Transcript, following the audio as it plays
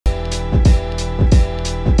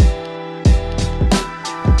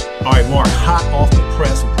All right, Mark, hot off the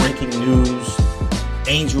press, breaking news.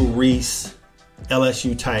 Angel Reese,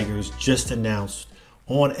 LSU Tigers, just announced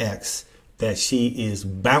on X that she is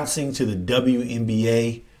bouncing to the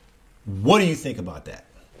WNBA. What do you think about that?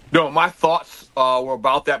 No, my thoughts were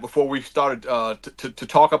about that before we started to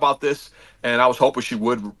talk about this, and I was hoping she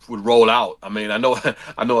would roll out. I mean, I know a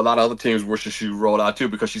lot of other teams wish she would roll out too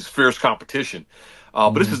because she's fierce competition.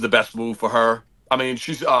 But this is the best move for her. I mean,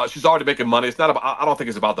 she's already making money. It's not about. I don't think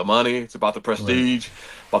it's about the money. It's about the prestige,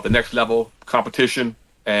 about the next level competition,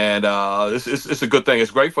 and it's a good thing.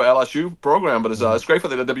 It's great for LSU program, but it's great for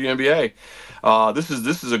the WNBA. This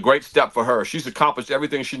is a great step for her. She's accomplished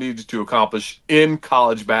everything she needed to accomplish in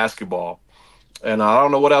college basketball, and I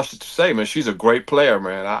don't know what else to say, man. She's a great player,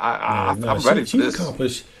 man. I'm ready for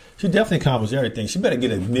this. She definitely accomplished everything. She better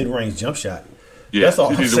get a mid-range jump shot. Yeah, that's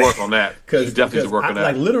all she needs to work on that. She definitely needs to work on that.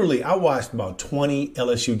 Like literally, I watched about 20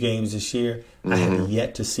 LSU games this year. I have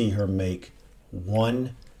yet to see her make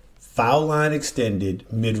one foul line extended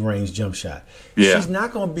mid-range jump shot. Yeah. She's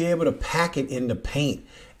not going to be able to pack it in the paint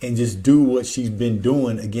and just do what she's been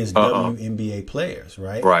doing against WNBA players,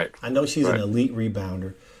 right? Right. I know she's an elite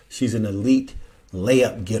rebounder. She's an elite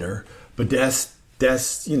layup getter, but that's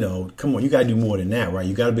come on, you got to do more than that, right?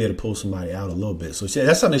 You got to be able to pull somebody out a little bit. So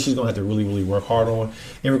that's something she's going to have to really, really work hard on.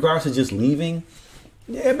 In regards to just leaving,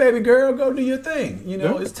 yeah, baby girl, go do your thing.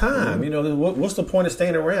 It's time. What's the point of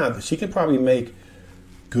staying around? She can probably make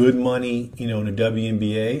good money, in the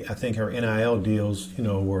WNBA. I think her NIL deals,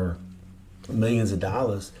 were millions of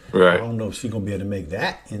dollars. Right. I don't know if she's going to be able to make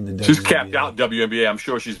that in the WNBA. She's capped out WNBA. I'm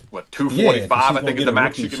sure she's, 245, I think is the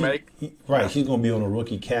max she can make. Right. She's going to be on a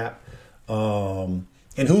rookie cap.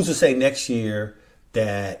 And who's to say next year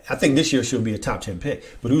that I think this year she'll be a top 10 pick,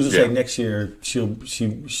 but who's to say next year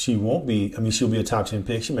she won't be? I mean, she'll be a top 10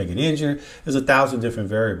 pick. She may get injured. There's 1,000 different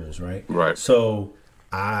variables, right? Right. So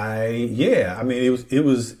it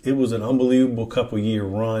was an unbelievable couple year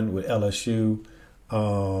run with LSU,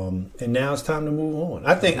 and now it's time to move on.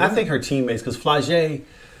 I think her teammates, because Flagey,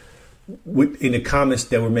 in the comments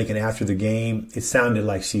that were making after the game, it sounded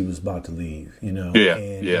like she was about to leave.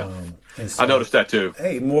 And so, I noticed that too.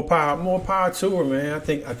 Hey, more power to her, man. I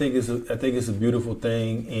think it's a beautiful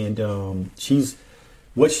thing, and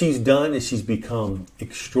what she's done is she's become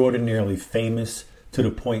extraordinarily famous to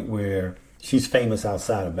the point where she's famous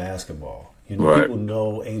outside of basketball. People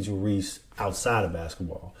know Angel Reese outside of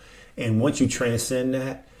basketball, and once you transcend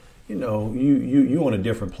that, you on a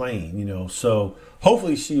different plane. So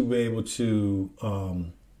hopefully she'll be able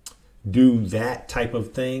to do that type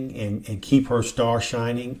of thing and keep her star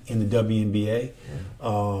shining in the WNBA.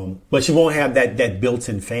 But she won't have that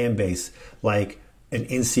built-in fan base like an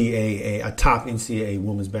NCAA, a top NCAA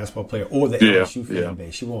women's basketball player, or the LSU fan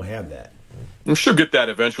base. She won't have that. And she'll get that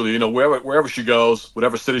eventually. Wherever she goes,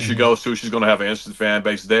 whatever city she goes to, she's going to have an instant fan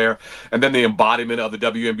base there. And then the embodiment of the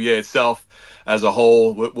WNBA itself as a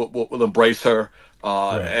whole will embrace her.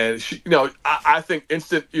 And she, I think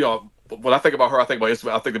instant, when I think about her, I think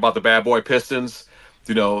about the bad boy Pistons,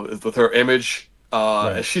 with her image.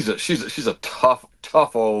 She's a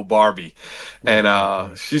tough old Barbie,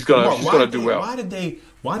 and she's gonna do well. Why did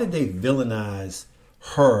they villainize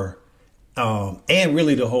her, and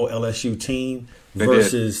really the whole LSU team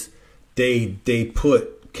versus they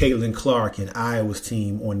put Caitlin Clark and Iowa's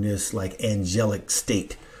team on this like angelic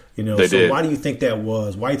state? Why do you think that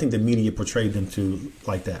was? Why do you think the media portrayed them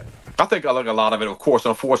like that? I think a lot of it, of course,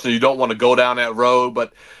 unfortunately, you don't want to go down that road,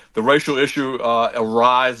 but the racial issue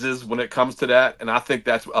arises when it comes to that, and I think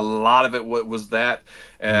that's a lot of it was that.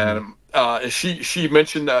 And she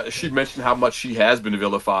mentioned how much she has been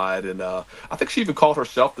vilified, and I think she even called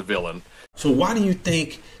herself the villain. So why do you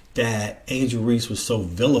think that Angel Reese was so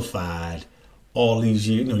vilified all these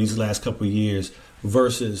years, these last couple of years,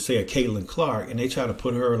 versus say a Caitlin Clark, and they try to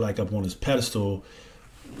put her like up on this pedestal?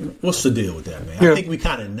 What's the deal with that, man? I think we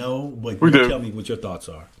kind of know, but tell me what your thoughts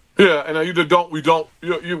are. Yeah, and you don't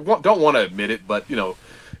want to admit it, but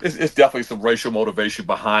it's definitely some racial motivation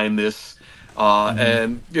behind this,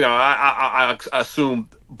 and I assume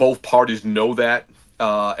both parties know that.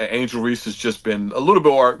 Angel Reese has just been a little bit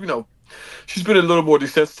more, she's been a little more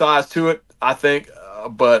desensitized to it, I think,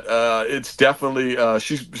 but it's definitely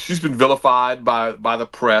she's been vilified by the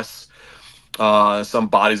press. Some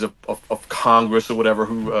bodies of Congress or whatever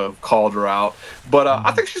who called her out, but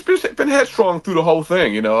I think she's been headstrong through the whole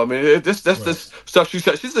thing. I mean, this stuff she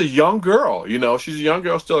said. She's a young girl. She's a young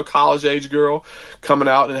girl, still a college age girl, coming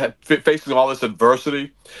out and facing all this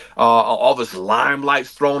adversity, all this limelight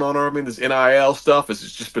thrown on her. I mean, this NIL stuff has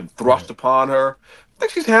just been thrust upon her. I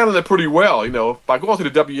think she's handling it pretty well. By going to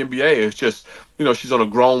the WNBA, it's just she's on a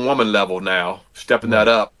grown woman level now, stepping that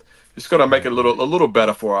up. it's gonna make it a little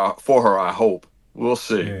better for her. I hope. We'll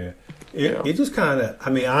see. Yeah. It just kind of, I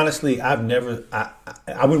mean, honestly, I've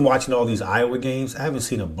been watching all these Iowa games. I haven't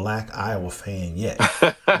seen a black Iowa fan yet.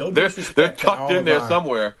 No disrespect they're tucked in there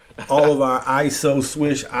somewhere. All of our ISO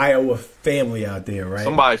Swish Iowa family out there, right?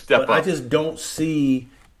 Somebody step up. I just don't see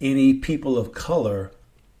any people of color.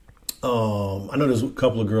 I know there's a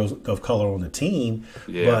couple of girls of color on the team,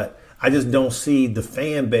 but I just don't see the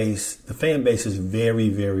fan base. The fan base is very,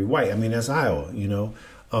 very white. I mean, that's Iowa, you know.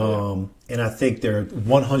 And I think there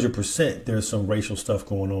 100% there's some racial stuff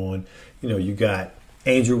going on. You know, you got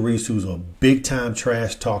Angel Reese, who's a big time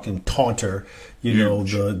trash talking taunter, you know,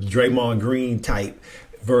 the Draymond Green type,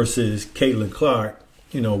 versus Caitlin Clark,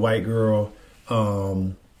 you know, white girl,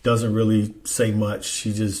 doesn't really say much.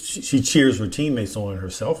 She cheers her teammates on her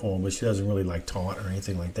cell phone, but she doesn't really like taunt or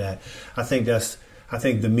anything like that. I think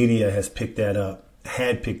the media has picked that up,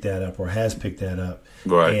 has picked that up.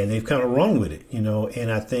 Right. And they've kind of run with it, you know.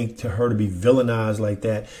 And I think to her to be villainized like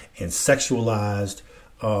that and sexualized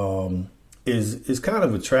is kind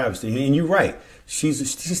of a travesty. And you're right. She's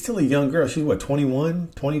still a young girl. She's what,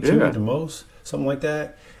 21, 22 at the most, something like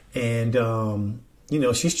that. And you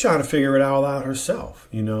know, she's trying to figure it all out herself,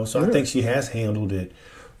 you know. So I think she has handled it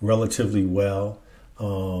relatively well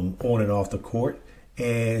on and off the court.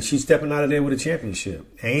 And she's stepping out of there with a championship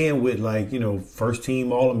and with, like, you know, first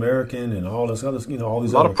team All-American and all this other, you know, all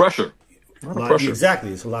these a lot of pressure.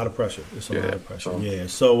 Exactly. It's a lot of pressure. Lot of pressure. Yeah.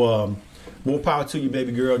 So more power to you,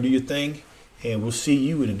 baby girl. Do your thing. And we'll see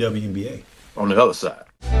you in the WNBA. On the other side.